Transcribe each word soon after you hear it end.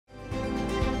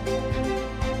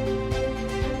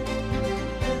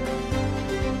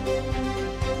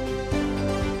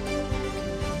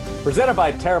Presented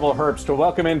by Terrible Herbst.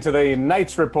 Welcome into the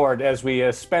Knights Report as we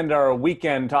spend our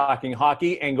weekend talking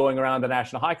hockey and going around the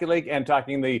National Hockey League and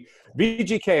talking the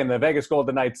VGK and the Vegas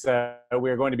Golden Knights. We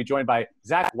are going to be joined by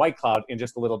Zach Whitecloud in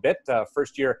just a little bit.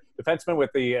 First-year defenseman with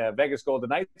the Vegas Golden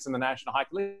Knights in the National Hockey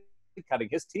League, cutting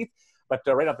his teeth. But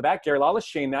right off the bat, Gary Lawless,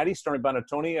 Shane Knighty, Stormy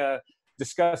Buonantony,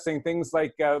 discussing things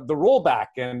like the rollback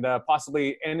and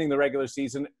possibly ending the regular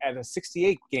season at a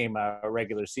 68-game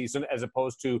regular season as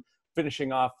opposed to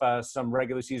finishing off some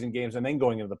regular season games and then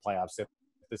going into the playoffs if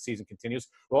the season continues.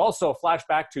 We'll also flash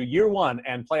back to year one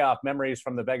and playoff memories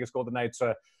from the Vegas Golden Knights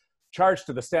charge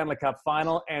to the Stanley Cup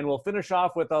final. And we'll finish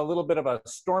off with a little bit of a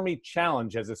Stormy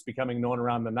challenge as it's becoming known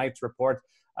around the Knights Report.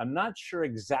 I'm not sure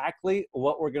exactly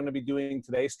what we're going to be doing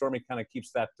today. Stormy kind of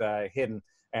keeps that hidden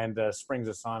and springs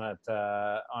us on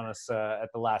us at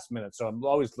the last minute. So I'm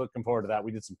always looking forward to that.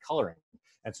 We did some coloring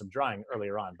and some drawing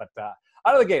earlier on. But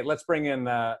out of the gate, let's bring in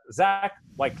Zach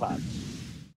Whitecloud.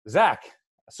 Zach,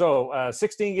 so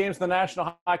 16 games in the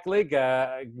National Hockey League,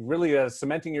 really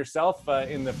cementing yourself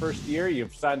in the first year.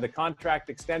 You've signed the contract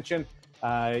extension.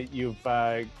 You've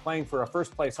playing for a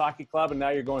first-place hockey club, and now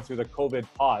you're going through the COVID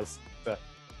pause.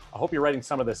 I hope you're writing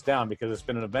some of this down because it's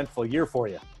been an eventful year for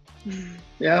you.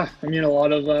 Yeah, I mean, a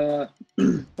lot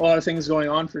of things going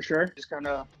on for sure. Just kind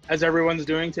of, as everyone's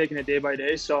doing, taking it day by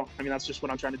day. So, I mean, that's just what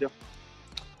I'm trying to do.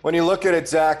 When you look at it,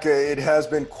 Zach, it has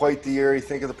been quite the year. You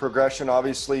think of the progression.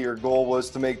 Obviously, your goal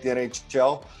was to make the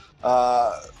NHL.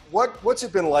 What's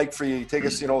it been like for you? You take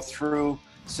us, through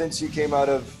since you came out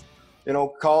of,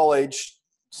 college,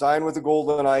 signed with the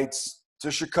Golden Knights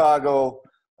to Chicago.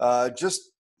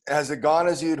 Just has it gone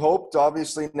as you'd hoped?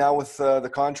 Obviously, now with the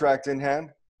contract in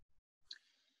hand.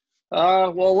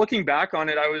 Well, looking back on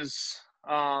it,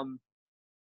 I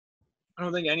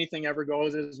don't think anything ever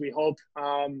goes as we hope.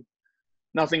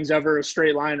 Nothing's ever a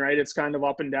straight line, right? It's kind of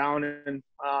up and down and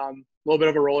a little bit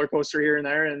of a roller coaster here and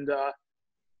there. And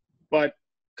but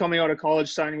coming out of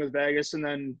college, signing with Vegas, and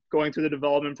then going through the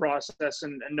development process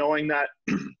and knowing that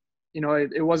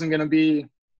it wasn't going to be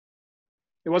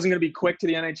quick to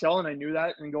the NHL, and I knew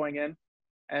that. And going in,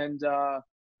 and I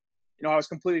was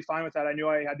completely fine with that. I knew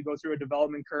I had to go through a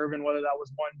development curve, and whether that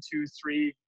was 1, 2,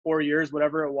 3, 4 years,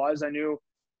 whatever it was, I knew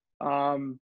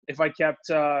if I kept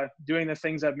doing the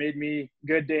things that made me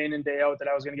good day in and day out, that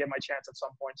I was going to get my chance at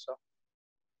some point. So.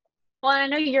 Well, I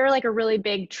know you're like a really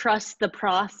big trust the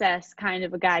process kind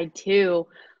of a guy too.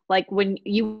 Like when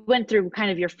you went through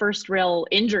kind of your first real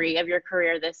injury of your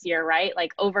career this year, right?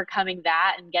 Like overcoming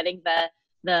that and getting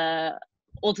the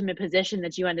ultimate position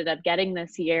that you ended up getting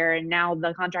this year. And now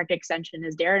the contract extension,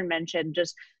 as Darren mentioned,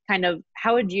 just kind of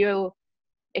how would you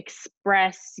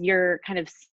express your kind of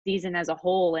season as a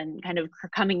whole and kind of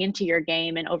coming into your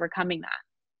game and overcoming that?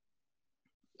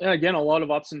 Yeah, again, a lot of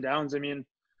ups and downs. I mean,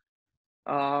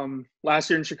 last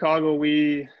year in Chicago,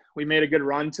 we made a good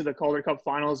run to the Calder Cup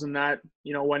finals, and that,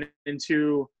 went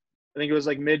into, I think it was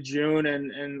like mid-June.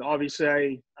 And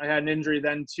obviously I had an injury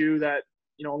then too, that,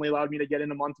 only allowed me to get in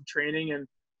a month of training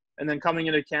and then coming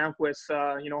into camp with,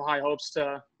 high hopes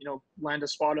to, land a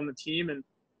spot on the team. And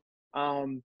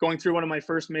going through one of my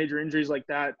first major injuries like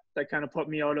that kind of put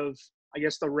me out of, I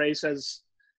guess, the race as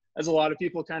a lot of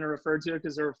people kind of referred to it,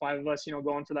 because there were 5 of us,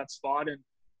 going for that spot. And,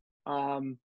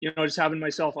 just having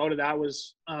myself out of that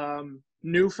was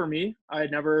new for me. I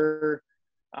had never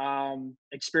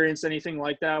experienced anything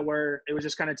like that where it was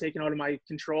just kind of taken out of my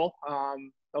control.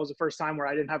 That was the first time where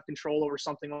I didn't have control over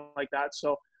something like that.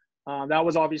 So that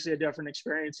was obviously a different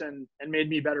experience and made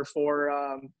me better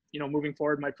for, moving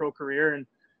forward in my pro career.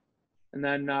 And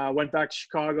then went back to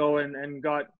Chicago and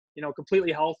got,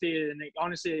 completely healthy. And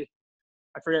honestly,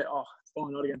 I forget, it's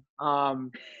falling out again.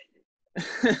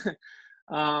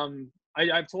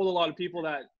 I've told a lot of people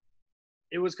that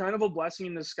it was kind of a blessing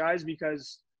in disguise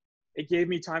because it gave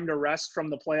me time to rest from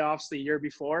the playoffs the year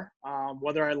before.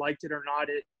 Whether I liked it or not,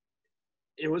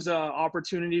 it was an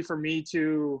opportunity for me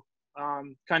to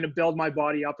kind of build my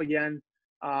body up again,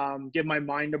 give my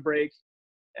mind a break,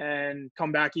 and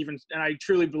come back and I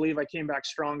truly believe I came back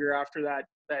stronger after that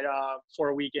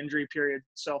 4-week injury period.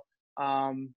 So,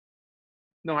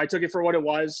 no, I took it for what it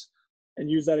was and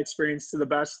used that experience to the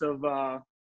best of,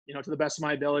 to the best of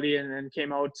my ability and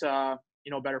came out,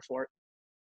 better for it.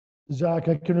 Zach,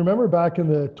 I can remember back in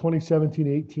the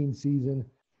 2017-18 season,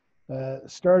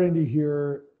 starting to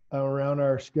hear around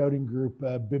our scouting group,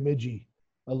 Bemidji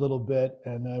a little bit.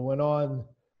 And I went on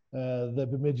the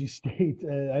Bemidji State.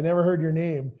 I never heard your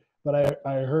name, but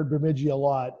I heard Bemidji a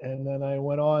lot. And then I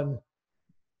went on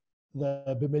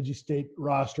the Bemidji State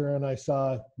roster and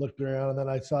looked around, and then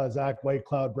I saw Zach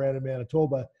Whitecloud, Brandon,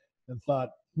 Manitoba, and thought,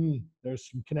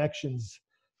 there's some connections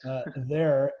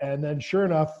there. And then sure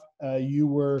enough, you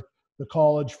were the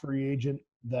college free agent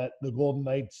that the Golden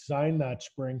Knights signed that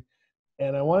spring.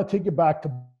 And I want to take you back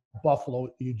to Buffalo.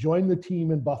 You joined the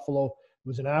team in Buffalo. It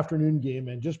was an afternoon game.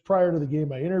 And just prior to the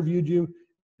game, I interviewed you.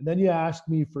 And then you asked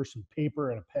me for some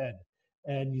paper and a pen.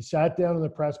 And you sat down in the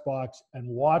press box and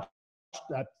watched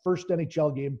that first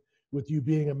NHL game with you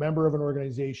being a member of an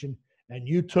organization. And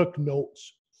you took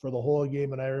notes for the whole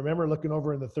game. And I remember looking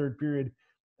over in the third period,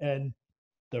 and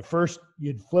the first,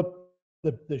 you'd flip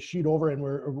the sheet over and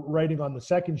we're writing on the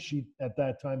second sheet at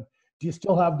that time. Do you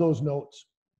still have those notes?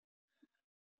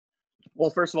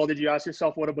 Well, first of all, did you ask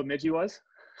yourself what a Bemidji was?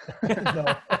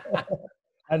 No.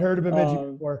 I'd heard of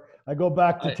Bemidji before. I go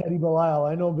back to Teddy Belisle.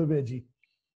 I know Bemidji.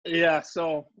 Yeah.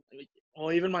 So,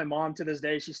 well, even my mom to this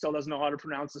day, she still doesn't know how to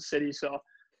pronounce the city. So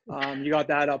you got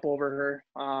that up over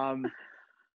her.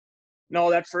 No,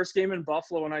 that first game in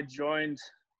Buffalo when I joined,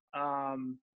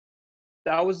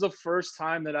 that was the first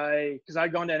time that because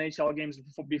I'd gone to NHL games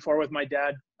before with my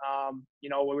dad. We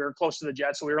were close to the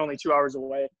Jets, so we were only 2 hours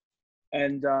away.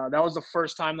 And that was the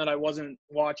first time that I wasn't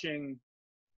watching,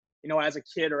 as a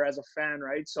kid or as a fan,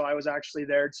 right? So I was actually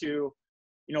there to,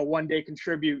 one day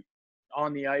contribute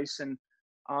on the ice. And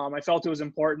I felt it was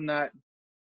important that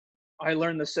I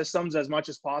learned the systems as much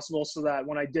as possible so that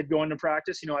when I did go into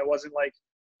practice, I wasn't like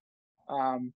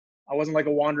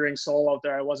a wandering soul out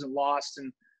there. I wasn't lost.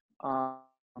 And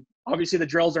obviously the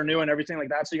drills are new and everything like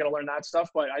that, so you got to learn that stuff.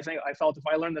 But I felt if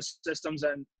I learned the systems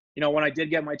and, when I did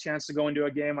get my chance to go into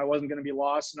a game, I wasn't going to be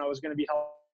lost and I was going to be held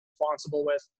responsible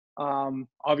with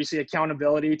obviously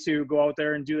accountability to go out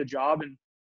there and do the job. And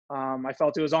I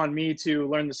felt it was on me to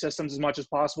learn the systems as much as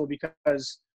possible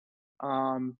because,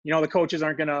 the coaches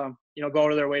aren't going to, go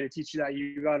to their way to teach you that.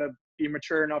 You got to be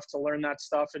mature enough to learn that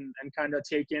stuff and kind of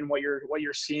take in what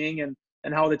you're seeing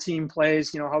and how the team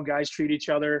plays, how guys treat each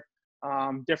other,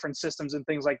 different systems and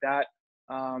things like that.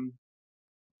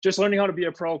 Just learning how to be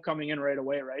a pro coming in right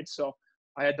away, right? So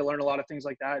I had to learn a lot of things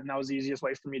like that, and that was the easiest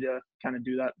way for me to kind of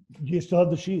do that. Do you still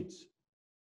have the sheets?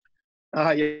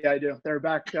 Yeah, I do. They're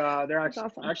back. They're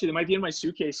awesome. Actually, they might be in my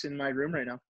suitcase in my room right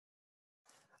now.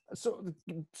 So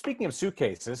speaking of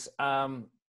suitcases,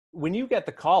 when you get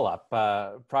the call up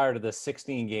prior to the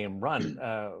 16-game run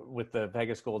with the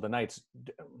Vegas Golden Knights,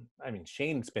 I mean,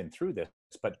 Shane's been through this,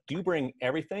 but do you bring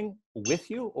everything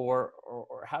with you, or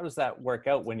how does that work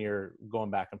out when you're going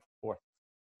back and forth?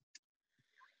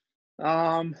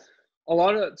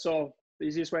 So the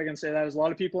easiest way I can say that is a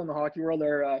lot of people in the hockey world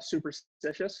are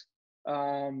superstitious.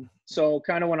 So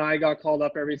kind of when I got called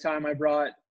up, every time I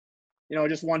brought,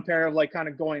 just one pair of like kind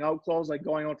of going out clothes, like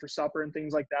going out for supper and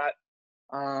things like that.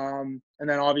 And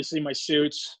then obviously my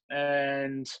suits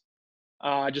and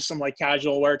just some like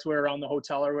casual wear to wear around the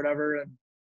hotel or whatever. And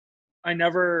I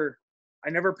never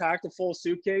packed a full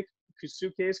suitcase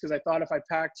because I thought if I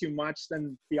packed too much,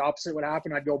 then the opposite would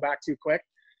happen. I'd go back too quick.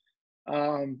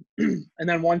 And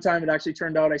then one time it actually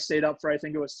turned out I stayed up for, I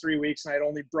think it was 3 weeks, and I'd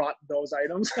only brought those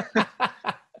items.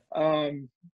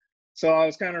 So I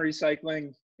was kind of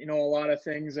recycling, a lot of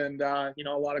things, and a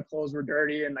lot of clothes were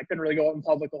dirty, and I couldn't really go out in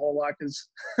public a whole lot because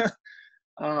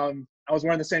I was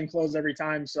wearing the same clothes every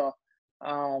time. So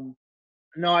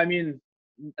no, I mean,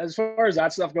 as far as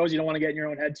that stuff goes, you don't want to get in your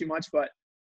own head too much, but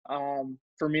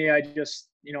for me, I just,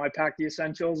 I packed the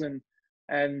essentials and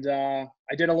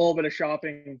I did a little bit of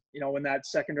shopping, when that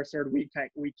second or third weekend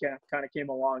kind of came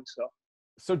along.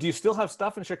 So do you still have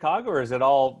stuff in Chicago, or is it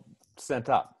all sent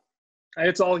up?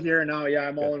 It's all here now. Yeah,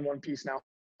 I'm all in one piece now.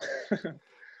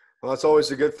 Well, that's always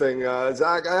a good thing.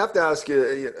 Zach, I have to ask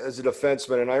you, as a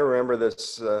defenseman, and I remember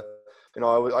this,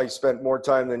 I spent more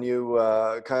time than you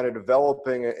kind of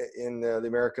developing in the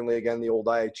American League and the old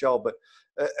IHL. But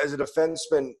as a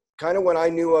defenseman, kind of when I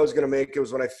knew I was going to make it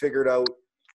was when I figured out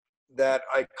that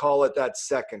I call it that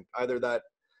second, either that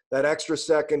extra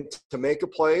second to make a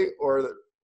play or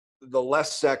the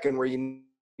less second where you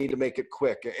need to make it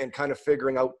quick, and kind of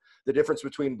figuring out the difference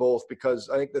between both. Because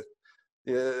I think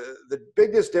the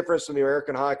biggest difference from the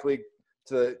American Hockey League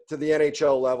to the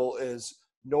NHL level is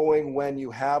knowing when you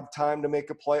have time to make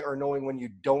a play or knowing when you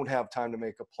don't have time to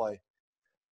make a play.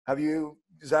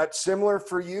 Is that similar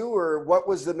for you, or what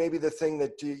was maybe the thing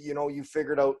that you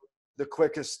figured out the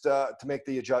quickest to make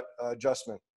the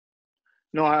adjustment?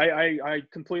 No, I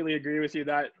completely agree with you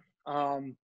that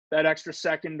that extra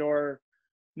second, or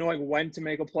knowing when to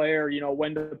make a play, or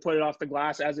when to put it off the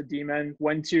glass as a D-man,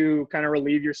 when to kind of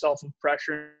relieve yourself of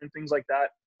pressure and things like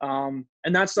that.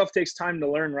 And that stuff takes time to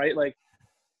learn, right? Like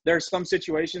there's some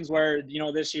situations where,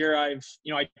 this year I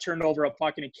turned over a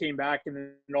puck and it came back,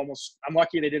 and I'm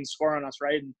lucky they didn't score on us,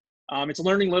 right? And it's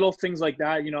learning little things like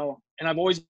that, and I've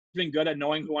always been good at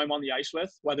knowing who I'm on the ice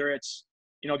with, whether it's,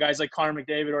 you know, guys like Connor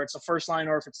McDavid, or it's the first line,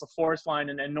 or if it's the fourth line,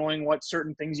 and knowing what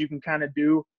certain things you can kind of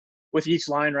do with each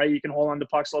line, right? You can hold on to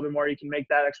pucks a little bit more. You can make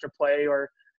that extra play, or,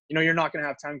 you know, you're not going to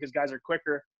have time because guys are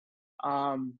quicker.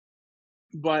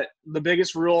 But the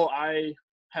biggest rule I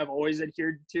have always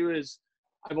adhered to is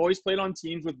I've always played on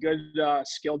teams with good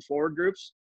skilled forward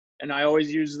groups. And I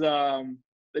always use the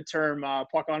term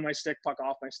puck on my stick, puck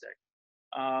off my stick.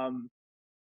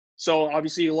 So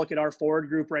obviously you look at our forward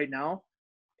group right now,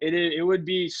 it would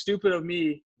be stupid of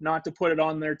me not to put it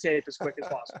on their tape as quick as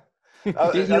possible.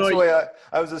 That's the way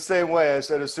I was the same way. I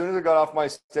said, as soon as it got off my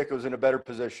stick, it was in a better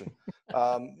position.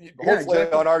 Hopefully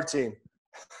exactly. On our team.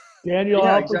 Daniel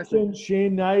Alfredson,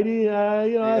 Shane Knighty.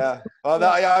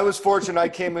 I was fortunate. I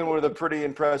came in with a pretty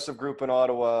impressive group in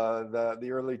Ottawa, the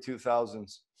early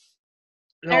 2000s.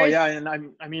 Oh yeah, and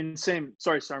I mean, same.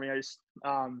 Sorry, Stormy. I just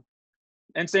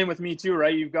and same with me too,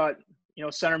 right? You've got, you know,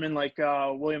 centermen like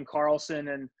William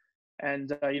Karlsson and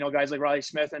you know, guys like Riley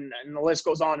Smith, and the list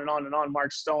goes on and on and on.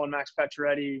 Mark Stone, Max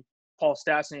Pacioretty, Paul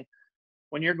Stastny.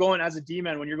 When you're going as a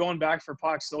D-man, when you're going back for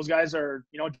pucks, those guys are,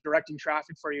 you know, directing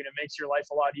traffic for you, and it makes your life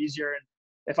a lot easier. And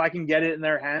if I can get it in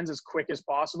their hands as quick as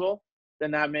possible,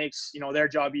 then that makes, you know, their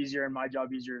job easier and my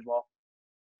job easier as well.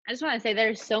 I just want to say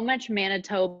there's so much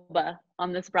Manitoba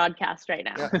on this broadcast right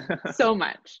now. So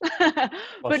much.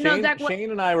 Well,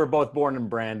 Shane and I were both born in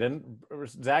Brandon.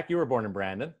 Zach, you were born in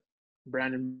Brandon.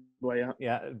 Brandon, well, yeah.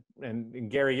 Yeah,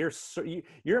 and Gary, you're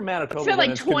in Manitoba. It's been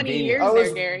like 20 years I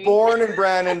was there, Gary. born in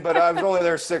Brandon, but I was only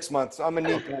there 6 months. I'm a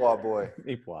Nipawin boy.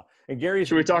 Nipawin. And Gary's.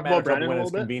 Should we talk about Brandon when a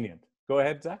it's little bit? Convenient. Go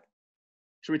ahead, Zach.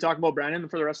 Should we talk about Brandon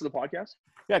for the rest of the podcast?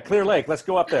 Yeah, Clear Lake. Let's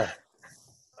go up there.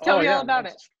 Tell me all about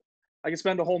it. I can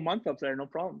spend a whole month up there, no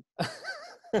problem.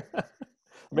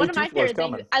 One of my favorite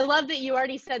things, I love that you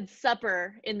already said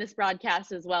supper in this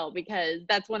broadcast as well, because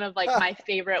that's one of like my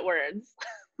favorite words.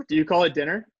 Do you call it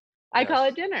dinner? I call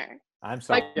it dinner. I'm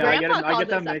sorry. Yeah, I get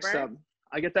that mixed up.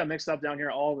 I get that mixed up down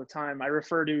here all the time. I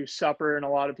refer to supper, and a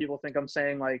lot of people think I'm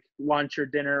saying like lunch or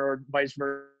dinner or vice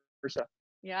versa.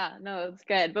 Yeah, no, it's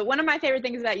good. But one of my favorite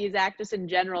things about you, Zach, just in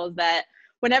general, is that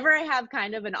whenever I have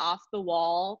kind of an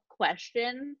off-the-wall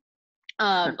question,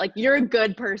 like you're a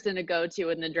good person to go to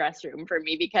in the dress room for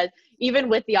me, because even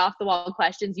with the off-the-wall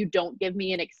questions, you don't give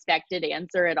me an expected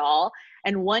answer at all.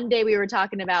 And one day we were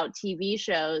talking about TV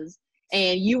shows,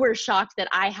 and you were shocked that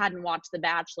I hadn't watched The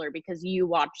Bachelor because you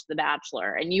watched The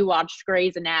Bachelor and you watched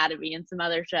Grey's Anatomy and some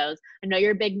other shows. I know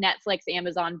you're a big Netflix,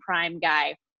 Amazon Prime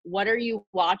guy. What are you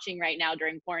watching right now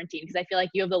during quarantine? Because I feel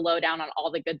like you have the lowdown on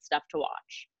all the good stuff to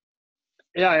watch.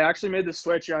 Yeah, I actually made the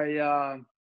switch.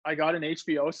 I got an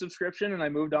HBO subscription and I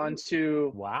moved on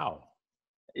to. Wow.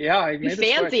 Yeah, I made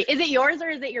the fancy. switch. Is it yours or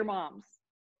is it your mom's?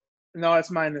 No,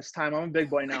 it's mine this time. I'm a big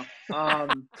boy now.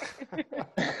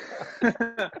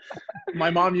 My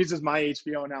mom uses my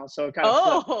HBO now, so it kind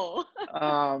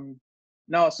of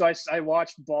no, so I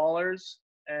watched Ballers,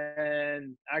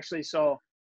 and actually, so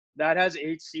that has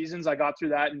 8 seasons. I got through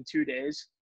that in 2 days.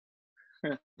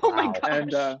 Oh my gosh.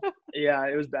 And yeah,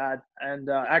 it was bad. And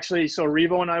actually, so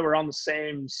Revo and I were on the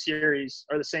same series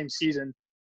or the same season,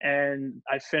 and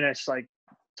I finished like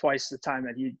twice the time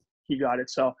that he got it.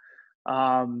 So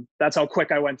that's how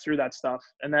quick I went through that stuff.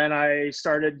 And then I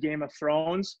started Game of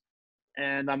Thrones,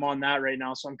 and I'm on that right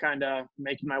now. So I'm kind of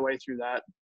making my way through that.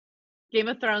 Game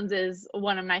of Thrones is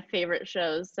one of my favorite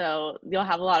shows, so you'll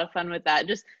have a lot of fun with that.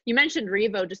 Just, you mentioned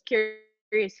Revo, just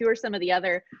curious, who are some of the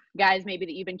other guys maybe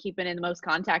that you've been keeping in the most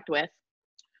contact with?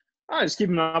 Just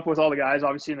keeping up with all the guys,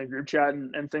 obviously in the group chat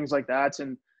and things like that.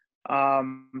 And,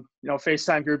 you know,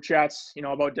 FaceTime group chats, you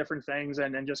know, about different things,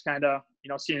 and just kind of, you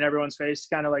know, seeing everyone's face,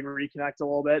 kind of like reconnect a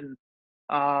little bit. And,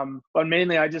 but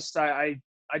mainly I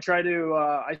try to,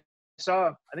 I think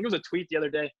it was a tweet the other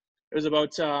day. It was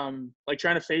about like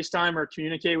trying to FaceTime or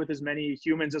communicate with as many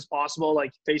humans as possible,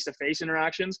 like face-to-face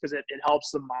interactions, because it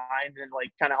helps the mind and like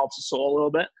kind of helps the soul a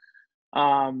little bit.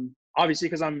 Obviously,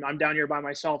 because I'm down here by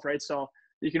myself, right? So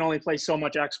you can only play so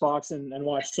much Xbox and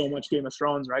watch so much Game of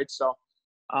Thrones, right? So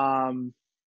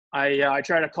I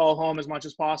try to call home as much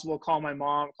as possible, call my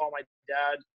mom, call my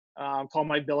dad, call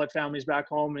my billet families back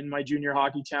home in my junior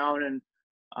hockey town, and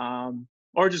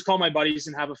or just call my buddies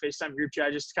and have a FaceTime group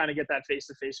chat, just to kind of get that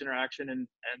face-to-face interaction and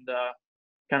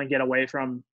kind of get away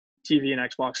from TV and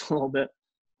Xbox a little bit.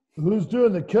 Who's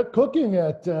doing the cooking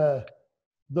at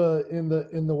in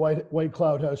the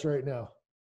Whitecloud house right now?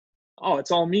 Oh,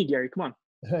 it's all me, Gary. Come on.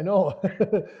 I know.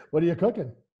 What are you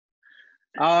cooking?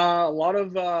 A lot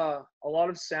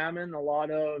of salmon, a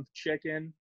lot of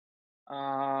chicken.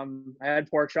 I had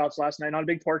pork chops last night. Not a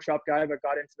big pork chop guy, but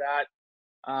got into that.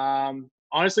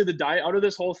 honestly, the diet, out of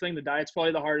this whole thing, the diet's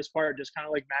probably the hardest part, just kind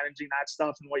of like managing that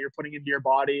stuff and what you're putting into your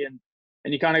body. And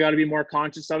you kind of got to be more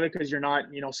conscious of it because you're not,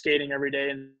 skating every day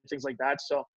and things like that.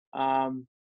 So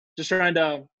just trying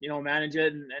to, manage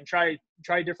it and try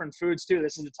different foods too.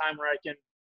 This is the time where I can,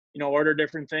 order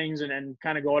different things and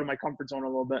kind of go out of my comfort zone a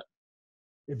little bit.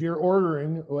 If you're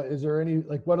ordering, is there any,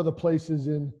 like, what are the places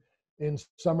in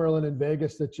Summerlin and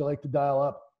Vegas that you like to dial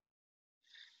up?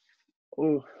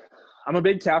 Oh, I'm a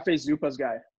big Cafe Zupas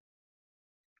guy.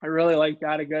 I really like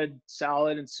that. A good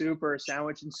salad and soup or a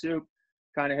sandwich and soup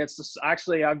kind of hits the.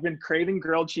 Actually, I've been craving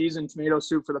grilled cheese and tomato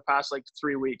soup for the past like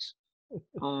 3 weeks.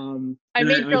 I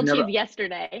made grilled cheese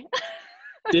yesterday.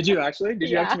 Did you actually? Did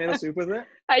you Yeah. have tomato soup with it?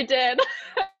 I did.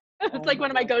 It's like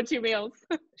one of my go-to meals.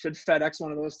 Should FedEx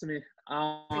one of those to me.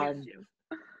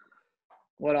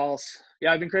 What else?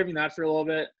 Yeah, I've been craving that for a little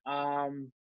bit.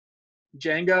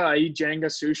 Jenga. I eat Jenga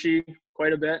sushi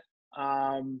quite a bit.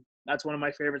 That's one of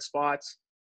my favorite spots.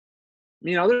 I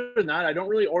mean, other than that, I don't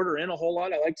really order in a whole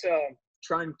lot. I like to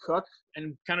try and cook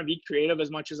and kind of be creative as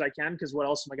much as I can, because what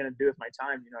else am I going to do with my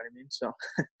time? You know what I mean? So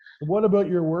what about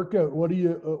your workout? What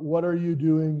are you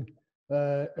doing?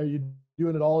 Are you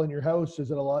doing it all in your house?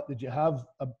 Is it a lot? Did you have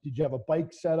a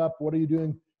bike set up? What are you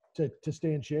doing to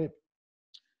stay in shape?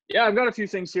 Yeah, I've got a few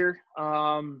things here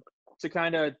to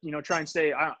kind of, try and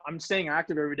stay. I'm staying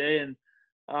active every day. And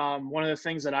one of the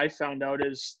things that I found out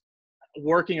is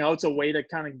working out's a way to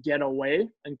kind of get away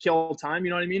and kill time. You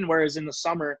know what I mean? Whereas in the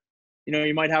summer,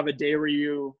 you might have a day where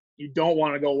you don't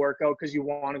want to go work out because you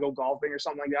want to go golfing or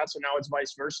something like that. So now it's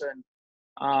vice versa.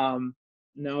 And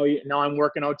now I'm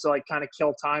working out to like kind of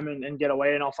kill time and get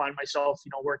away. And I'll find myself,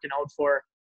 working out for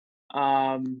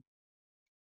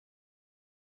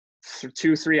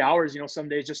 2-3 hours, some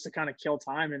days, just to kind of kill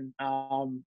time. And,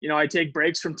 I take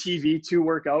breaks from TV to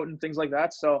work out and things like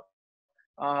that. So,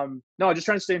 no, just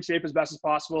trying to stay in shape as best as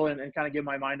possible and kind of give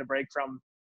my mind a break from,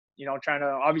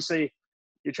 obviously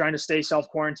you're trying to stay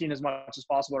self-quarantine as much as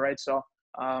possible, right? So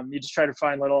you just try to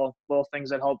find little things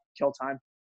that help kill time.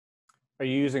 Are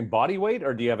you using body weight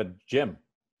or do you have a gym?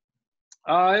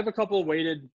 I have a couple of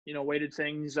weighted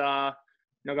things, got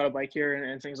a bike here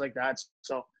and things like that.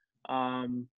 So,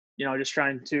 just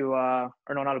trying to, or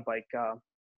no, not a bike,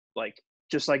 like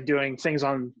just like doing things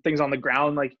on the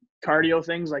ground, like cardio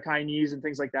things like high knees and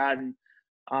things like that. And,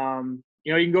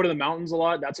 you can go to the mountains a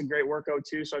lot. That's a great workout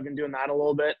too. So I've been doing that a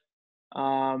little bit.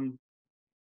 I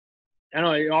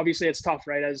know obviously it's tough,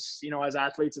 right? As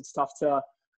athletes, it's tough to,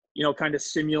 kind of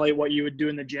simulate what you would do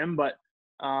in the gym, but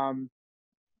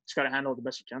just got to handle it the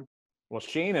best you can. Well,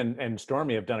 Shane and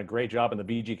Stormy have done a great job in the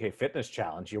BGK Fitness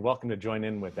Challenge. You're welcome to join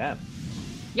in with them.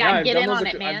 Yeah, get in on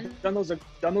it, man. I've done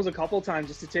those a couple of times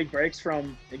just to take breaks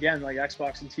from, again, like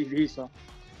Xbox and TV. So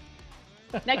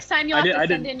next time you'll have to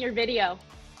send in your video.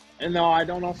 And no, I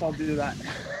don't know if I'll do that.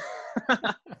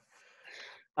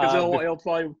 Because you'll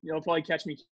probably catch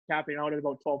me capping out at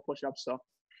about 12 push-ups. So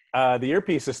the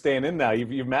earpiece is staying in now.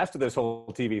 You've mastered this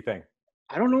whole TV thing.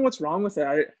 I don't know what's wrong with it.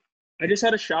 I just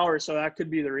had a shower, so that could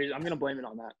be the reason. I'm going to blame it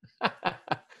on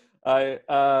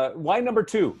that. Why number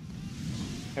 2?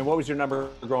 And what was your number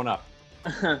growing up?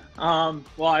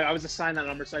 Well, I was assigned that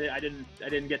number, so I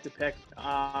didn't get to pick.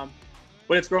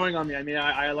 But it's growing on me. I mean,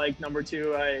 I like number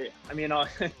 2. I mean,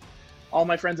 all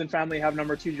my friends and family have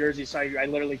number 2 jerseys, so I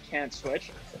literally can't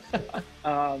switch.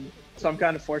 So I'm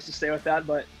kind of forced to stay with that.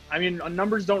 But I mean,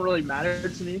 numbers don't really matter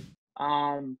to me.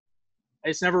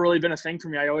 It's never really been a thing for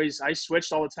me. I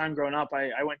switched all the time growing up.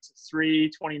 I went to 3,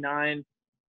 29.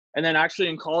 And then actually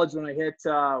in college when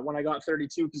I got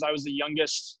 32, because I was the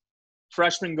youngest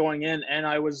freshman going in and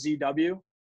I was ZW.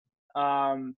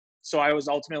 So I was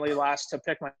ultimately last to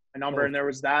pick my number. And there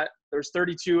was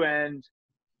 32 and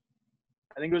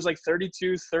I think it was like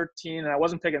 32, 13. And I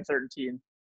wasn't picking 13.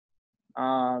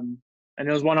 And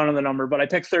it was one under the number, but I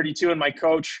picked 32 and my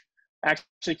coach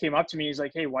actually came up to me. He's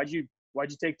like, "Hey, why'd you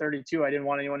take 32? I didn't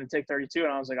want anyone to take 32."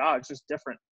 And I was like, "Oh, it's just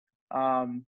different.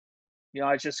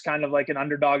 It's just kind of like an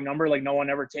underdog number. Like no one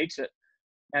ever takes it."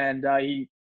 And he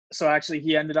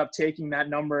ended up taking that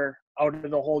number out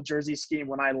of the whole jersey scheme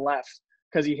when I left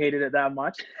because he hated it that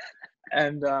much.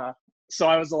 And so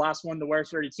I was the last one to wear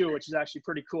 32, which is actually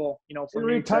pretty cool. For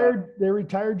me. They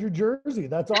retired your jersey.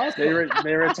 That's awesome.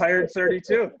 They retired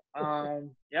 32.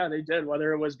 Yeah, they did,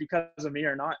 whether it was because of me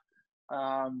or not.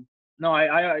 No,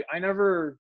 I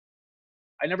never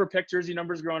picked jersey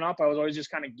numbers growing up. I was always just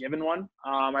kind of given one.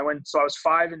 I was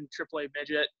 5 in AAA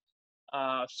midget,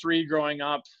 3 growing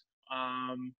up,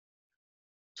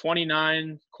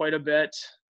 29 quite a bit.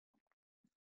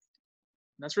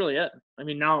 And that's really it. I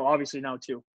mean, now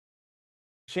 2.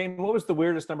 Shane, what was the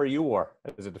weirdest number you wore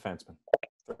as a defenseman?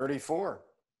 34.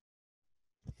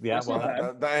 Yeah, That's well,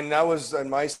 not bad. And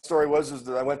my story was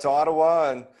that I went to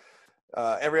Ottawa, and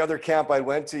every other camp I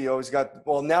went to, you always got,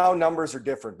 well, now numbers are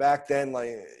different. Back then,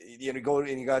 like, you go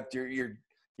and you got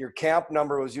your camp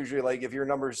number was usually like, if your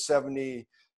number is 70,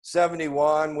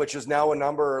 71, which is now a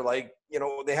number like,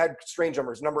 they had strange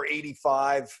numbers, number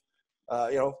 85.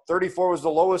 34 was the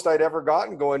lowest I'd ever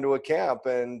gotten going to a camp.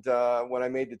 And when I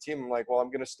made the team, I'm like, well, I'm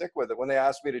going to stick with it. When they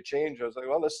asked me to change, I was like,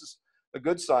 well, this is a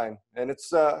good sign. And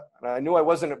it's, and I knew I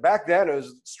wasn't back then. It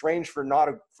was strange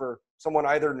for someone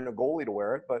either in a goalie to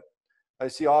wear it, but I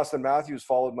see Austin Matthews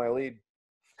followed my lead.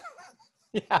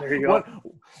 yeah. There you go.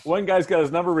 One guy's got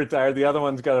his number retired. The other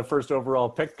one's got a first overall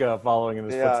pick following in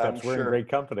his footsteps. We're in great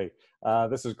company.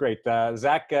 This is great.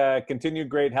 Zach, continued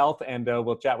great health, and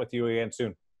we'll chat with you again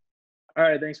soon. All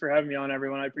right. Thanks for having me on,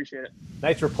 everyone. I appreciate it.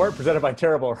 Nice report presented by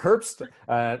Terrible Herbst.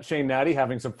 Shane Natty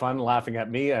having some fun laughing at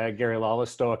me. Gary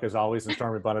Lawless, stoic as always, and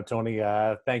Stormy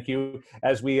Bonatoni. Thank you.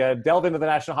 As we delve into the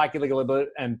National Hockey League a little bit,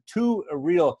 and two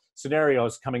real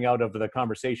scenarios coming out of the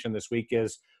conversation this week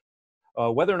is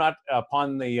whether or not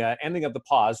upon the ending of the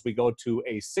pause, we go to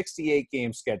a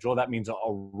 68-game schedule. That means a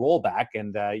rollback,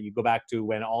 and you go back to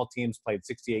when all teams played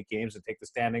 68 games and take the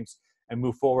standings and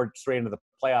move forward straight into the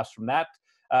playoffs from that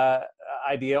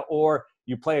idea, or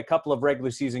you play a couple of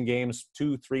regular season games,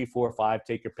 2, 3, 4, 5,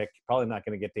 take your pick. You're probably not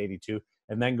going to get to 82,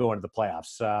 and then go into the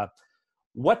playoffs.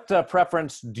 What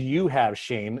preference do you have,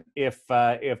 Shane, if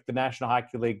the National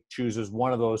Hockey League chooses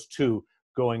one of those two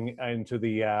going into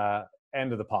the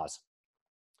end of the pause?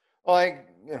 Well,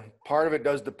 part of it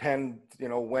does depend,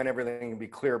 when everything can be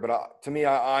clear. But to me,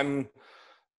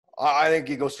 I think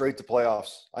you go straight to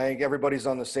playoffs. I think everybody's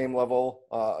on the same level,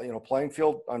 playing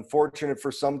field. Unfortunate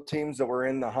for some teams that were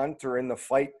in the hunt or in the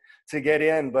fight to get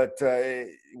in, but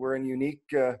we're in unique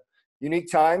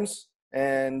times,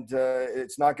 and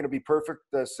it's not going to be perfect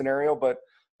scenario. But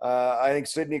I think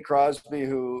Sidney Crosby,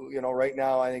 who right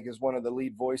now I think is one of the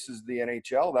lead voices of the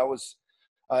NHL, that was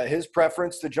his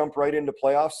preference to jump right into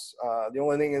playoffs. The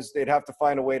only thing is they'd have to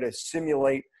find a way to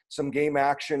simulate some game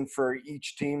action for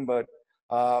each team, but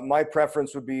my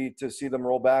preference would be to see them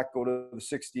roll back, go to the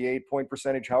 68 point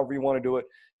percentage, however you want to do it,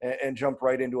 and jump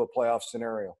right into a playoff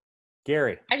scenario.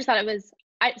 Gary, I just thought it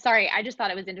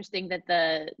was interesting that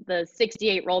the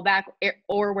 68 rollback,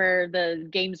 or where the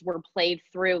games were played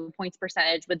through, points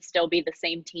percentage would still be the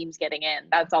same teams getting in.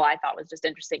 That's all I thought was just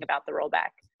interesting about the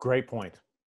rollback. great point.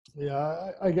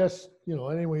 Yeah, I guess,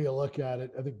 any way you look at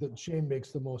it, I think that Shane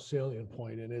makes the most salient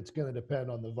point, and it's going to depend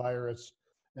on the virus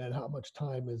and how much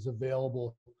time is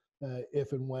available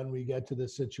if and when we get to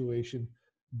this situation.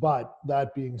 But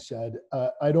that being said,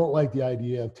 I don't like the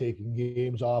idea of taking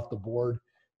games off the board.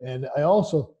 And I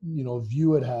also,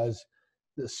 view it as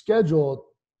the schedule.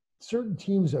 Certain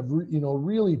teams have,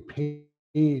 really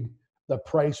paid the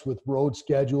price with road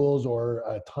schedules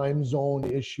or time zone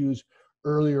issues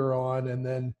earlier on. And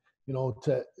then,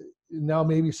 now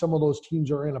maybe some of those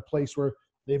teams are in a place where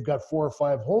they've got 4 or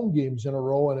 5 home games in a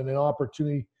row and an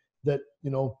opportunity that,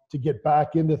 to get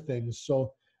back into things.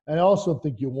 So I also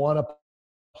think you want to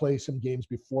play some games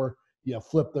before you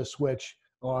flip the switch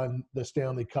on the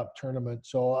Stanley Cup tournament.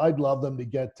 So I'd love them to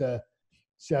get to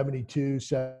 72,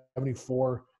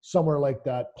 74, somewhere like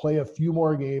that, play a few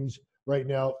more games. Right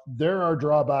now, there are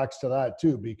drawbacks to that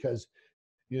too, because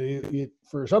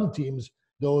for some teams,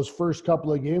 those first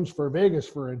couple of games, for Vegas,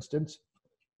 for instance,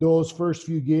 those first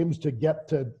few games to get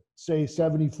to, say,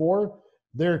 74,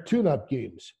 they're tune-up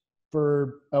games.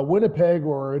 For a Winnipeg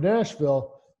or a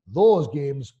Nashville, those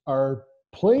games are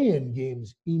play-in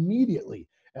games immediately.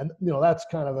 And, that's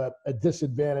kind of a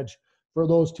disadvantage for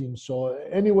those teams. So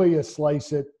any way you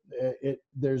slice it,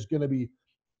 there's going to be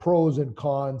pros and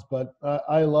cons. But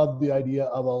I love the idea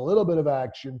of a little bit of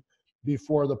action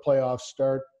before the playoffs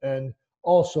start, and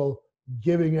also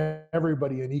giving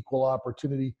everybody an equal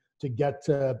opportunity to get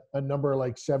to a number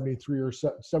like 73 or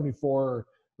 74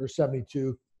 or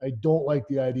 72. I don't like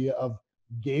the idea of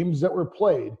games that were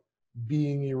played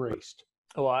being erased.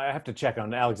 Well, I have to check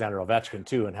on Alexander Ovechkin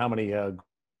too, and how many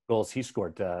goals he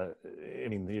scored. I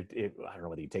don't know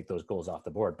whether you take those goals off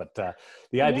the board, but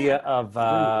the idea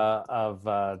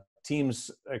of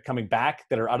teams coming back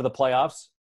that are out of the playoffs,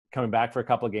 coming back for a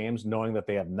couple of games, knowing that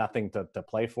they have nothing to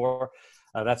play for,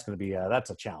 that's going to be that's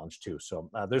a challenge too. So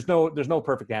there's no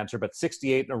perfect answer, but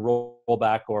 68 in a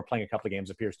rollback or playing a couple of games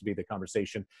appears to be the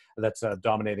conversation that's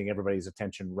dominating everybody's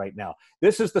attention right now.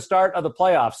 This is the start of the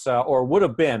playoffs, or would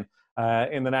have been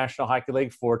in the National Hockey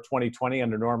League for 2020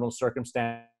 under normal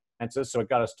circumstances. So it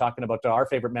got us talking about our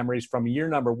favorite memories from year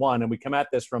number 1, and we come at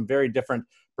this from very different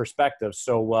perspectives.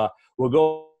 So we'll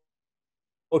go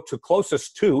to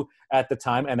closest to at the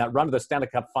time, and that run to the Stanley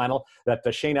Cup final that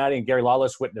Shane Addy and Gary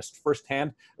Lawless witnessed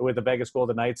firsthand with the Vegas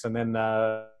Golden Knights. And then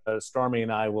Stormy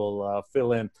and I will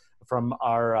fill in from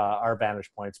our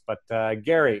vantage points. But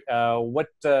Gary, what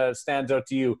stands out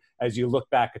to you as you look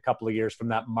back a couple of years from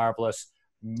that marvelous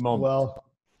moment? Well,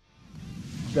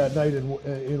 that night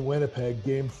in Winnipeg,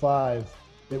 Game 5,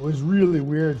 it was really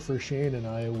weird for Shane and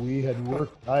I.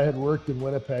 I had worked in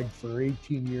Winnipeg for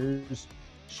 18 years.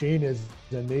 Shane is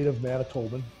a native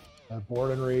Manitoban,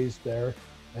 born and raised there,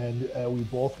 and we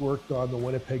both worked on the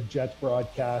Winnipeg Jets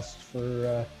broadcast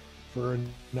for a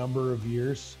number of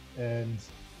years. And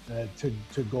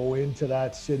to go into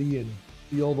that city and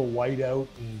feel the whiteout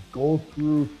and go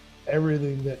through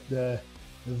everything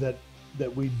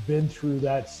that we'd been through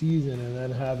that season, and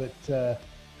then have it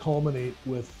culminate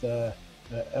with a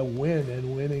win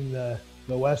and winning the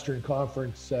Western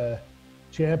Conference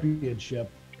championship.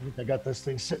 I think I got this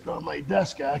thing sitting on my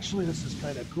desk. Actually, this is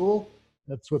kind of cool.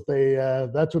 That's what they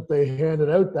handed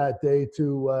out that day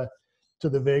to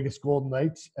the Vegas Golden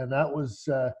Knights, and that was.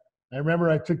 I remember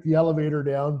I took the elevator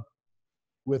down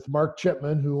with Mark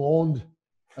Chipman, who owned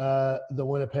the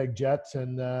Winnipeg Jets,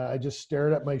 and I just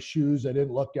stared at my shoes. I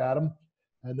didn't look at them.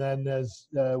 And then as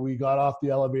we got off the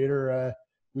elevator,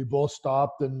 we both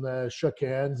stopped and shook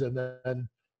hands. And then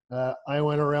I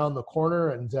went around the corner,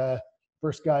 and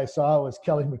first guy I saw was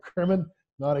Kelly McCrimmon,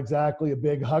 not exactly a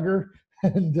big hugger.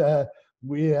 And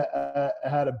we had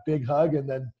a big hug. And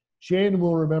then Shane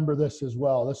will remember this as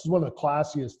well. This is one of the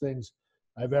classiest things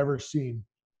I've ever seen.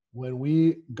 When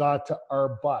we got to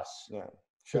our bus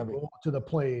to go to the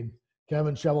plane,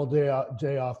 Kevin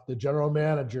Cheveldayoff, the general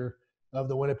manager of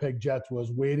the Winnipeg Jets,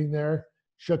 was waiting there,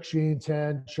 shook Shane's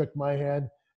hand, shook my hand,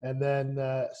 and then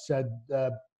said,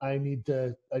 I need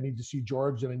to see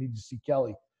George and I need to see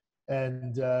Kelly,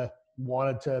 and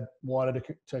wanted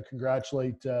to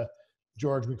congratulate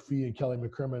George McPhee and Kelly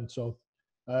McCrimmon. So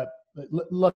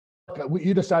look,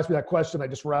 you just asked me that question. I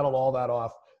just rattled all that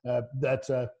off. That's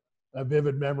a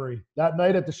vivid memory. That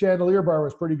night at the Chandelier Bar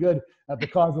was pretty good at the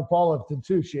Cosmopolitan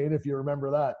too, Shane, if you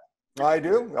remember that. I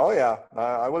do. Oh yeah.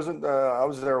 I was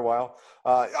there a while.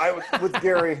 I was with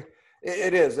Gary.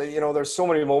 It is, there's so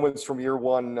many moments from year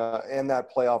one and that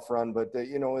playoff run, but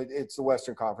it's the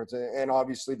Western Conference, and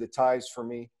obviously the ties for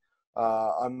me.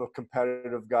 I'm a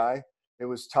competitive guy. It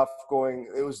was tough going.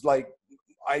 It was like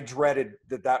I dreaded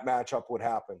that matchup would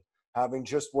happen. Having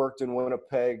just worked in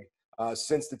Winnipeg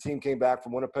since the team came back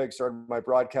from Winnipeg, started my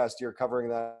broadcast year covering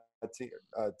that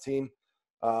team.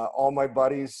 All my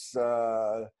buddies,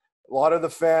 a lot of the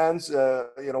fans,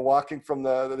 walking from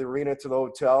the arena to the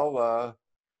hotel.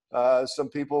 Some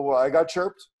people, I got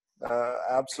chirped,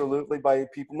 absolutely, by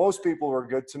people. Most people were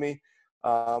good to me.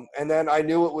 And then I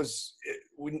knew it was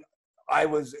when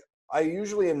I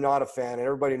usually am not a fan, and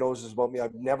everybody knows this about me.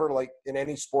 I've never, in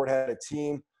any sport, had a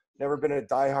team, never been a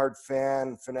diehard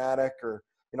fanatic, or,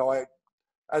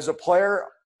 as a player,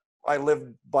 I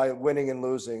lived by winning and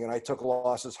losing, and I took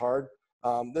losses hard.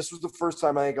 This was the first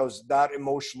time I think I was that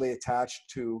emotionally attached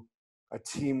to a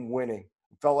team winning.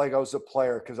 It felt like I was a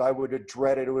player, because I would have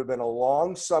dreaded, it would have been a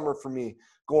long summer for me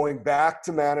going back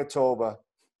to Manitoba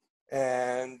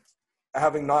and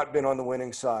having not been on the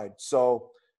winning side. So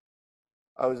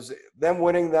I was them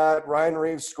winning that, Ryan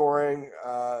Reeves scoring.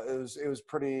 It was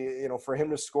pretty, for him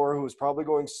to score, who was probably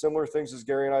going similar things as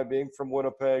Gary and I, being from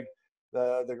Winnipeg,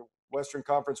 the Western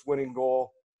Conference winning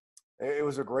goal. It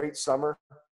was a great summer.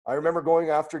 I remember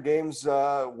going after games,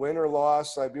 win or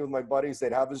loss. I'd be with my buddies.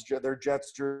 They'd have their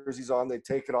Jets jerseys on. They'd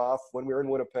take it off when we were in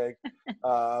Winnipeg.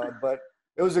 But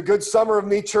it was a good summer of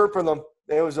me chirping them.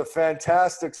 It was a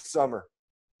fantastic summer.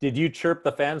 Did you chirp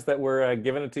the fans that were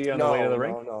giving it to you on the way to the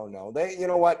rink? No. They, you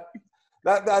know what?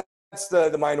 That's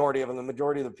the minority of them. The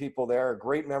majority of the people there are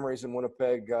great memories in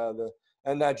Winnipeg.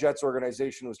 And that Jets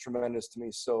organization was tremendous to me.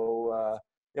 So,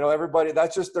 everybody,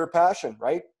 that's just their passion,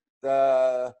 right?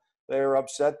 They were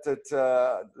upset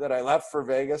that I left for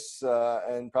Vegas,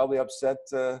 and probably upset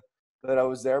that I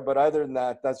was there. But other than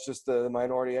that, that's just the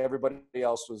minority. Everybody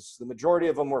else the majority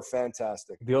of them were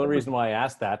fantastic. The only reason why I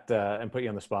asked that and put you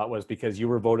on the spot was because you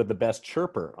were voted the best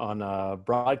chirper on a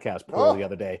broadcast poll the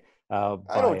other day. I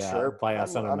don't chirp. By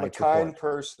us on I'm a Night's kind Report.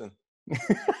 person.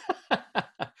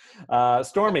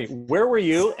 Stormy, where were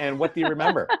you and what do you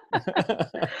remember?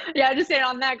 Yeah, just saying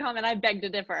on that comment, I beg to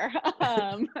differ.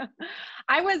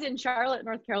 I was in Charlotte,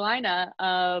 North Carolina,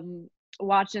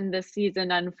 watching this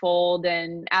season unfold.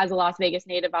 And as a Las Vegas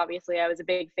native, obviously, I was a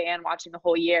big fan watching the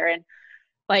whole year. And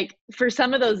like for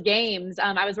some of those games,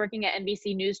 I was working at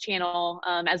NBC News Channel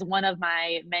as one of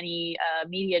my many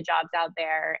media jobs out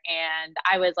there. And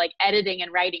I was like editing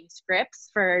and writing scripts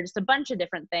for just a bunch of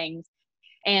different things.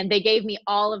 And they gave me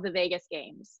all of the Vegas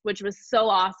games, which was so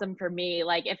awesome for me.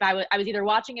 Like if I was either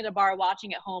watching at a bar,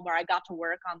 watching at home, or I got to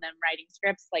work on them writing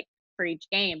scripts like for each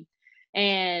game.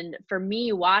 And for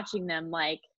me watching them,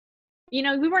 like, you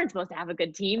know, we weren't supposed to have a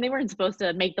good team. They weren't supposed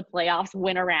to make the playoffs,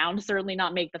 win a round, certainly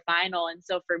not make the final. And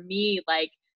so for me, like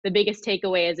the biggest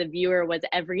takeaway as a viewer was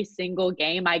every single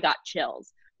game I got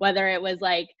chills, whether it was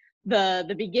like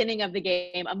the beginning of the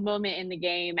game, a moment in the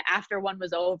game, after one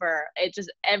was over. It just,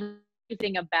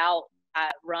 everything about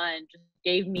that run just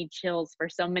gave me chills for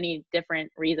so many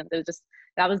different reasons. It was just,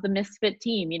 that was the misfit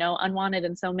team, you know, unwanted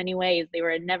in so many ways. They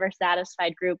were a never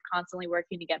satisfied group, constantly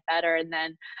working to get better. And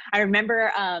then I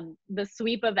remember the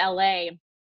sweep of LA.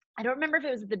 I don't remember if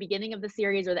it was at the beginning of the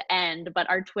series or the end, but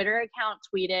our Twitter account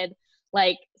tweeted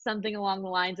like something along the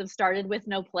lines of "started with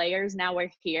no players, now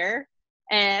we're here."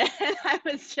 And I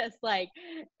was just like,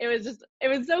 it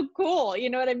was so cool. You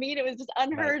know what I mean? It was just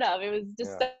unheard of. It was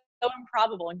just so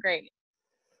improbable and great.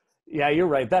 Yeah, you're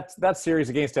right. That series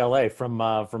against LA, from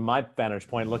my vantage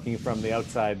point, looking from the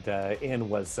outside in,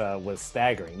 was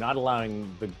staggering. Not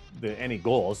allowing any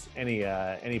goals,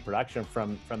 any production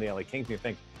from the LA Kings. You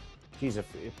think, geez,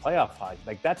 if playoff hockey,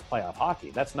 like that's playoff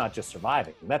hockey. That's not just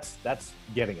surviving. That's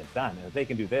getting it done. And if they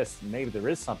can do this, maybe there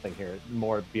is something here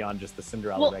more beyond just the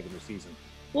Cinderella regular season.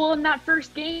 Well, in that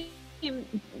first game,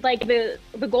 like the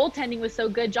goaltending was so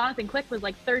good. Jonathan Quick was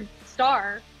like third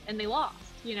star, and they lost.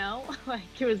 You know, like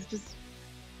it was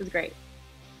great.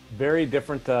 Very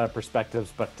different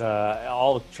perspectives, but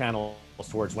all channels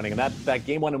towards winning. And that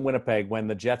game one in Winnipeg, when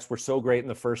the Jets were so great in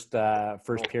the first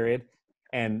period,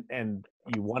 and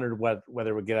you wondered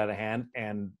whether it would get out of hand.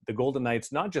 And the Golden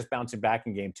Knights, not just bouncing back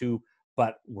in game two,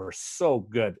 but were so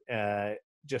good,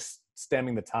 just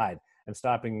stemming the tide and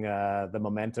stopping the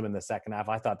momentum in the second half.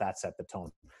 I thought that set the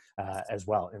tone as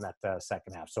well in that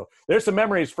second half. So there's some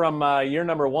memories from year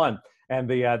number one and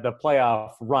the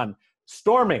playoff run.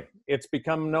 Storming, it's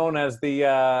become known as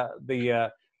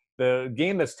the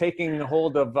game that's taking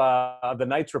hold of the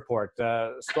Knights Report.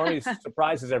 Stormy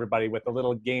surprises everybody with a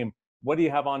little game. What do you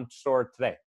have on store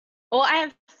today? Well, I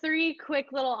have three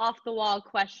quick little off-the-wall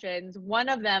questions. One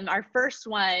of them, our first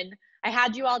one, I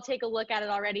had you all take a look at it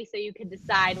already so you could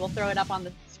decide. We'll throw it up on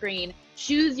the screen.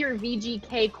 Choose your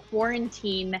VGK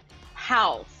quarantine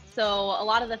house. So a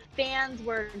lot of the fans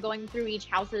were going through each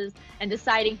houses and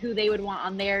deciding who they would want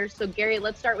on theirs. So Gary,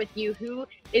 let's start with you. Who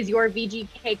is your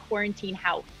VGK quarantine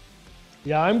house?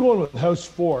 Yeah, I'm going with house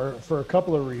 4 for a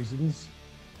couple of reasons.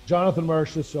 Jonathan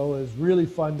Marchessault is really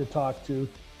fun to talk to.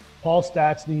 Paul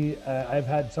Stastny, I've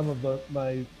had some of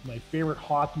my favorite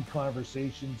hockey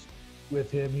conversations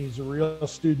with him. He's a real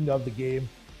student of the game.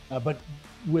 But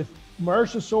with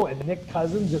Marchessault and Nick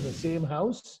Cousins in the same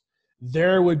house,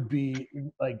 there would be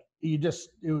like, it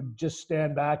would just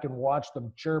stand back and watch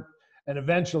them chirp, and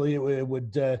eventually it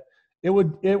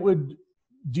would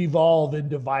devolve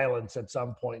into violence at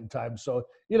some point in time. So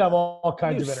you'd have all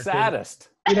kinds of entertainment. Saddest.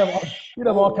 You'd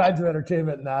have all kinds of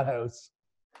entertainment in that house.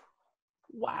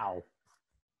 Wow.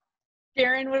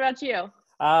 Darren, what about you?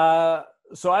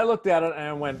 So I looked at it and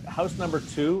I went, house number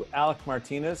 2, Alec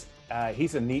Martinez.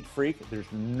 He's a neat freak.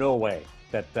 There's no way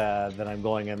that I'm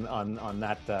going in on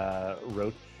that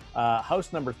route.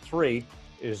 House number 3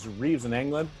 is Reeves in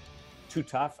England. Too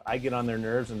tough. I get on their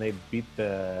nerves and they beat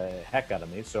the heck out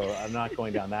of me. So I'm not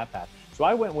going down that path. So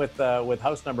I went with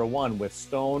house number 1 with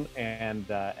Stone and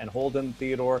Holden,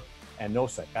 Theodore, and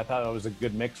Nosek. I thought it was a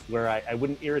good mix where I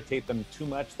wouldn't irritate them too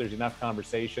much. There's enough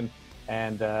conversation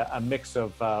and a mix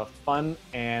of fun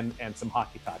and some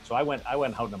hockey talk. So I went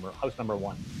house number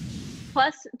 1.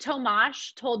 Plus,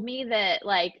 Tomash told me that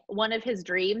like one of his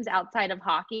dreams outside of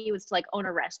hockey was to like own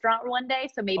a restaurant one day.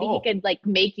 So maybe he could like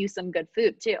make you some good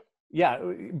food too. Yeah,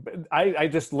 I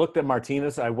just looked at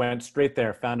Martinez. I went straight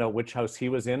there, found out which house he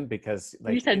was in because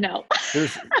like you said no.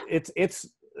 It's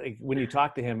like when you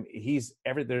talk to him,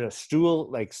 there's a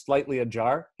stool like slightly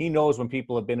ajar. He knows when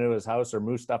people have been into his house or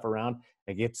moved stuff around.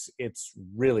 Like it's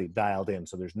really dialed in.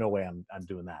 So there's no way I'm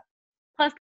doing that.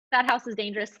 Plus, that house is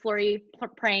dangerous. Flurry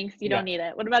pranks. You don't need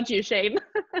it. What about you, Shane?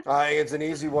 It's an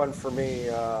easy one for me.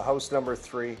 House number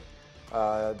 3.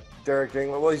 Derek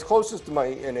England. Well, he's closest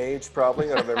to in age probably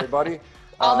out of everybody.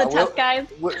 All the tough guys.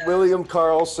 William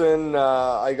Carlson.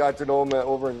 I got to know him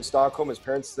over in Stockholm. His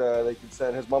parents, they could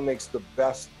send. His mom makes the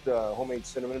best homemade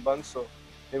cinnamon buns, so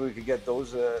maybe we could get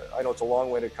those. I know it's a long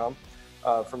way to come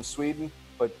from Sweden,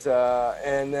 but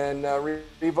and then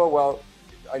Riva. Well,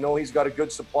 I know he's got a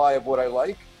good supply of what I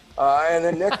like. And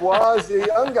then Nick was the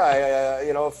young guy.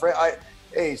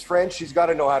 He's French. He's got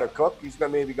to know how to cook. He's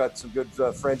maybe got some good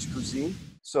French cuisine.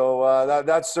 So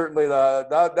that's certainly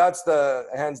that's the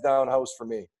hands down house for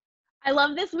me. I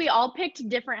love this. We all picked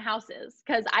different houses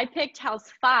because I picked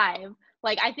house 5.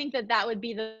 Like, I think that would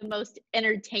be the most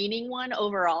entertaining one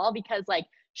overall because, like,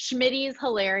 Schmitty's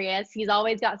hilarious. He's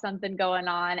always got something going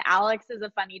on. Alex is a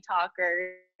funny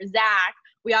talker. Zach,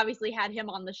 we obviously had him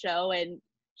on the show, and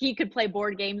he could play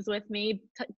board games with me,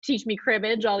 teach me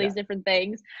cribbage, all these different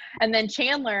things. And then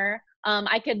Chandler,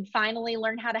 I could finally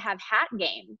learn how to have hat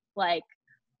game. Like,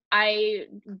 I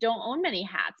don't own many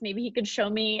hats. Maybe he could show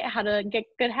me how to get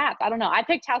good hats. I don't know. I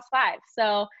picked house 5.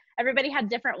 So everybody had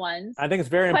different ones. I think it's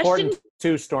very important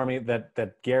too, Stormy,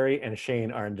 that Gary and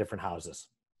Shane are in different houses.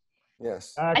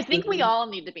 Yes. I think we all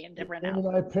need to be in different houses.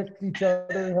 And I picked each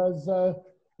other as the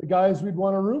guys we'd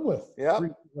want to room with. Yeah.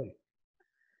 Frequently.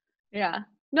 Yeah.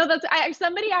 No,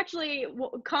 somebody actually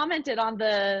commented on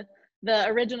the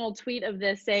original tweet of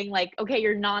this saying, like, okay,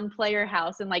 your non-player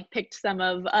house, and like picked some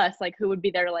of us, like who would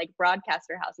be their like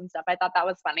broadcaster house and stuff. I thought that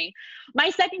was funny.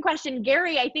 My second question,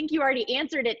 Gary, I think you already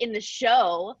answered it in the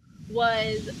show,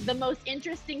 was the most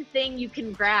interesting thing you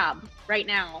can grab right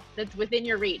now that's within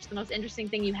your reach, the most interesting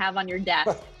thing you have on your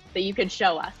desk that you could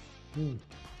show us.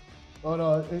 Oh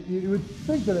no, you would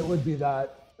think that it would be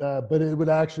that, but it would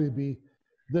actually be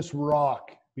this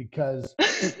rock, because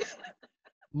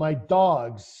my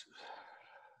dogs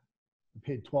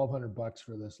paid $1,200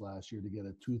 for this last year to get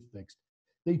a tooth fixed.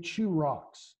 They chew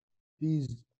rocks.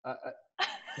 These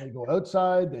they go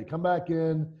outside, they come back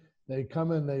in, they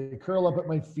come in, they curl up at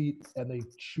my feet, and they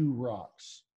chew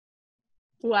rocks.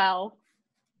 Wow,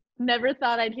 never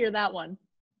thought I'd hear that one.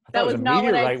 That was not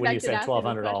what I expected when you said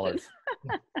 $1,200.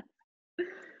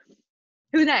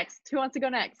 Who's next? Who wants to go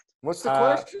next? What's the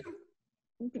question?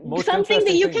 Something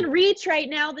that you can reach right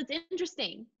now that's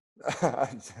interesting.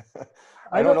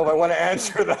 I don't know if I want to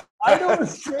answer that. I know what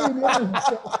Shane is.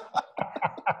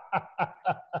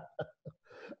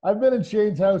 I've been in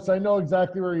Shane's house. I know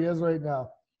exactly where he is right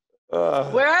now.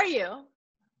 Where are you?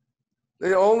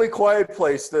 The only quiet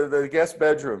place, the guest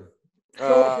bedroom.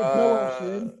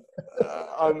 What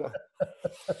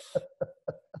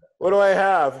do I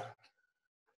have?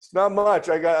 It's not much.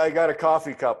 I got a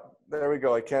coffee cup. There we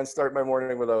go. I can't start my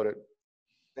morning without it.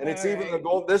 And it's even the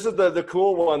gold. This is the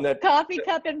cool one that coffee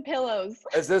cup and pillows.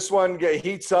 As this one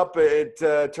heats up, it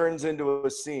turns into a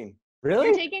scene. Really?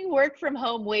 You're taking work from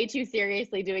home way too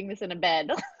seriously doing this in a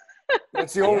bed.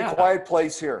 It's the only quiet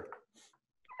place here.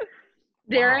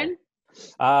 Darren?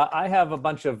 I have a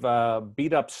bunch of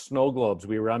beat up snow globes.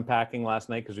 We were unpacking last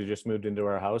night because we just moved into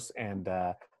our house, and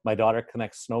my daughter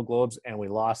connects snow globes, and we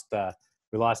lost 8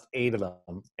 of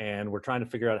them. And we're trying to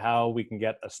figure out how we can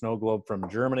get a snow globe from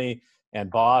Germany and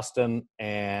Boston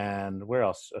and where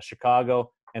else?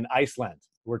 Chicago and Iceland.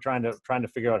 We're trying to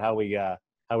figure out how we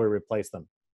replace them.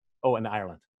 Oh, and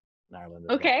Ireland.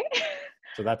 Okay. Well.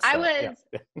 So that's I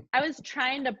was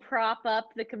trying to prop up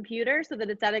the computer so that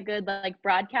it's at a good like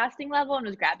broadcasting level, and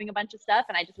was grabbing a bunch of stuff,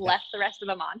 and I just left the rest of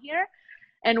them on here.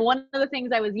 And one of the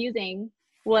things I was using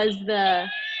was the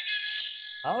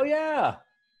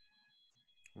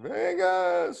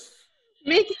Vegas.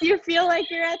 Makes you feel like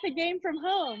you're at the game from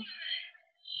home.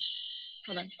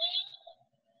 Hold on.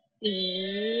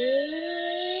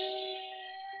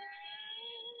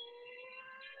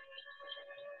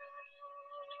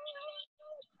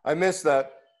 I missed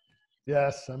that.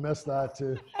 Yes, I missed that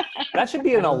too. That should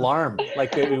be an alarm,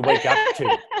 like that we wake up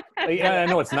to. I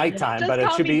know it's nighttime, but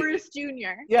it should be Bruce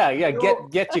Jr. Yeah,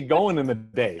 get you going in the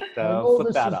day.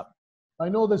 Flip that up. I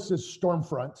know this is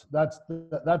Stormfront. That's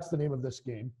the name of this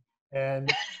game,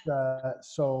 and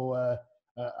so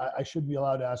I shouldn't be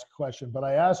allowed to ask a question. But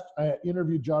I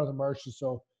interviewed Jonathan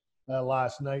Marchessault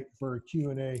last night for a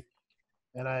Q&A,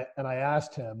 and I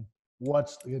asked him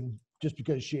just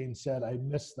because Shane said I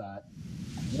missed that.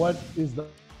 What is the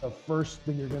first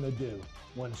thing you're going to do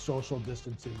when social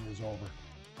distancing is over?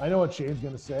 I know what Shane's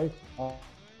going to say. I'll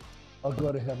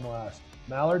go to him last.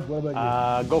 Mallard, what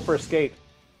about you? Go for a skate.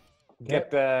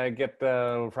 Get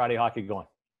the Friday hockey going.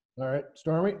 All right,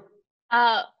 Stormy.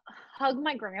 Hug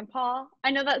my grandpa.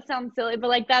 I know that sounds silly, but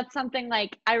like that's something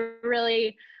like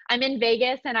I'm in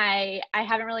Vegas, and I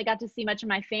haven't really got to see much of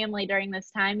my family during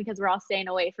this time because we're all staying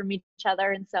away from each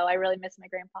other, and so I really miss my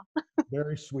grandpa.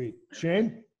 Very sweet.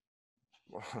 Shane?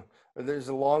 There's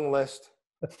a long list.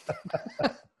 I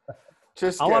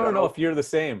want to know if you're the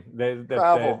same.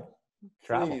 Travel.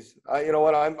 Travel. Please. You know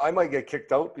what? I might get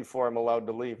kicked out before I'm allowed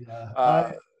to leave.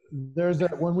 Yeah.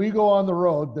 When we go on the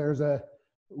road,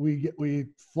 we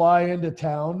fly into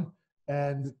town,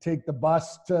 and take the bus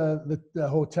to the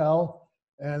hotel.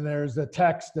 And there's a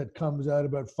text that comes out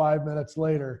about 5 minutes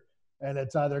later, and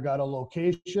it's either got a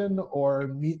location or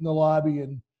meet in the lobby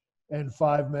in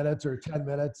 5 minutes or 10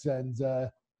 minutes. And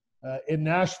in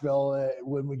Nashville,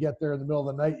 when we get there in the middle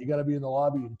of the night, you got to be in the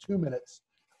lobby in 2 minutes,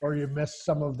 or you miss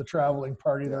some of the traveling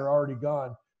party. They're already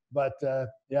gone. But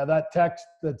that text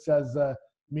that says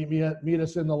meet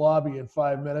us in the lobby in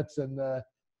 5 minutes, and the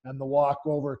walk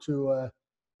over to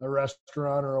a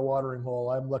restaurant or a watering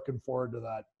hole. I'm looking forward to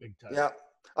that big time. Yeah.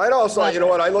 I'd also, you know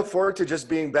what, I look forward to just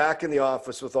being back in the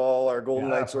office with all our Golden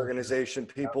Knights organization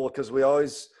people, because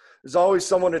there's always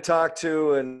someone to talk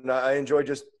to, and I enjoy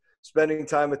just spending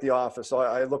time at the office. So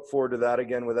I look forward to that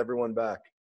again with everyone back.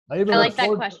 I like that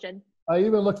question. I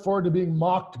even look forward to being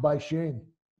mocked by Shane.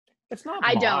 It's not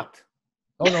I mocked.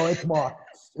 Oh no, it's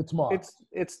mocked. It's mocked.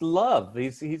 It's love.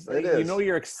 He's you know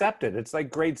you're accepted. It's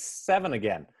like grade 7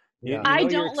 again. Yeah. I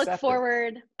don't look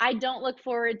forward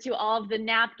to all of the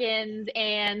napkins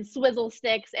and swizzle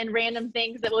sticks and random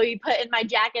things that will be put in my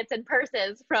jackets and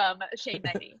purses from Shane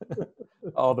Knighty.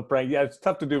 Oh, the prank. Yeah, it's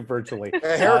tough to do virtually.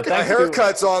 A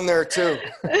haircut's on there too.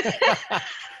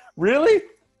 Really?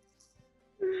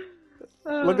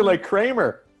 Looking like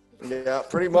Kramer. Yeah,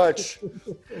 pretty much. Thanks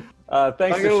I'm to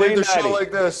going to Shane leave the Knighty, show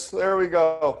like this. There we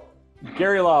go.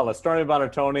 Gary Lawless, Stormy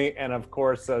Bonatoni, and of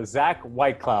course, Zach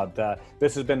Whitecloud.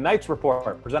 This has been Knights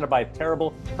Report, presented by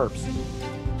Terrible Perps.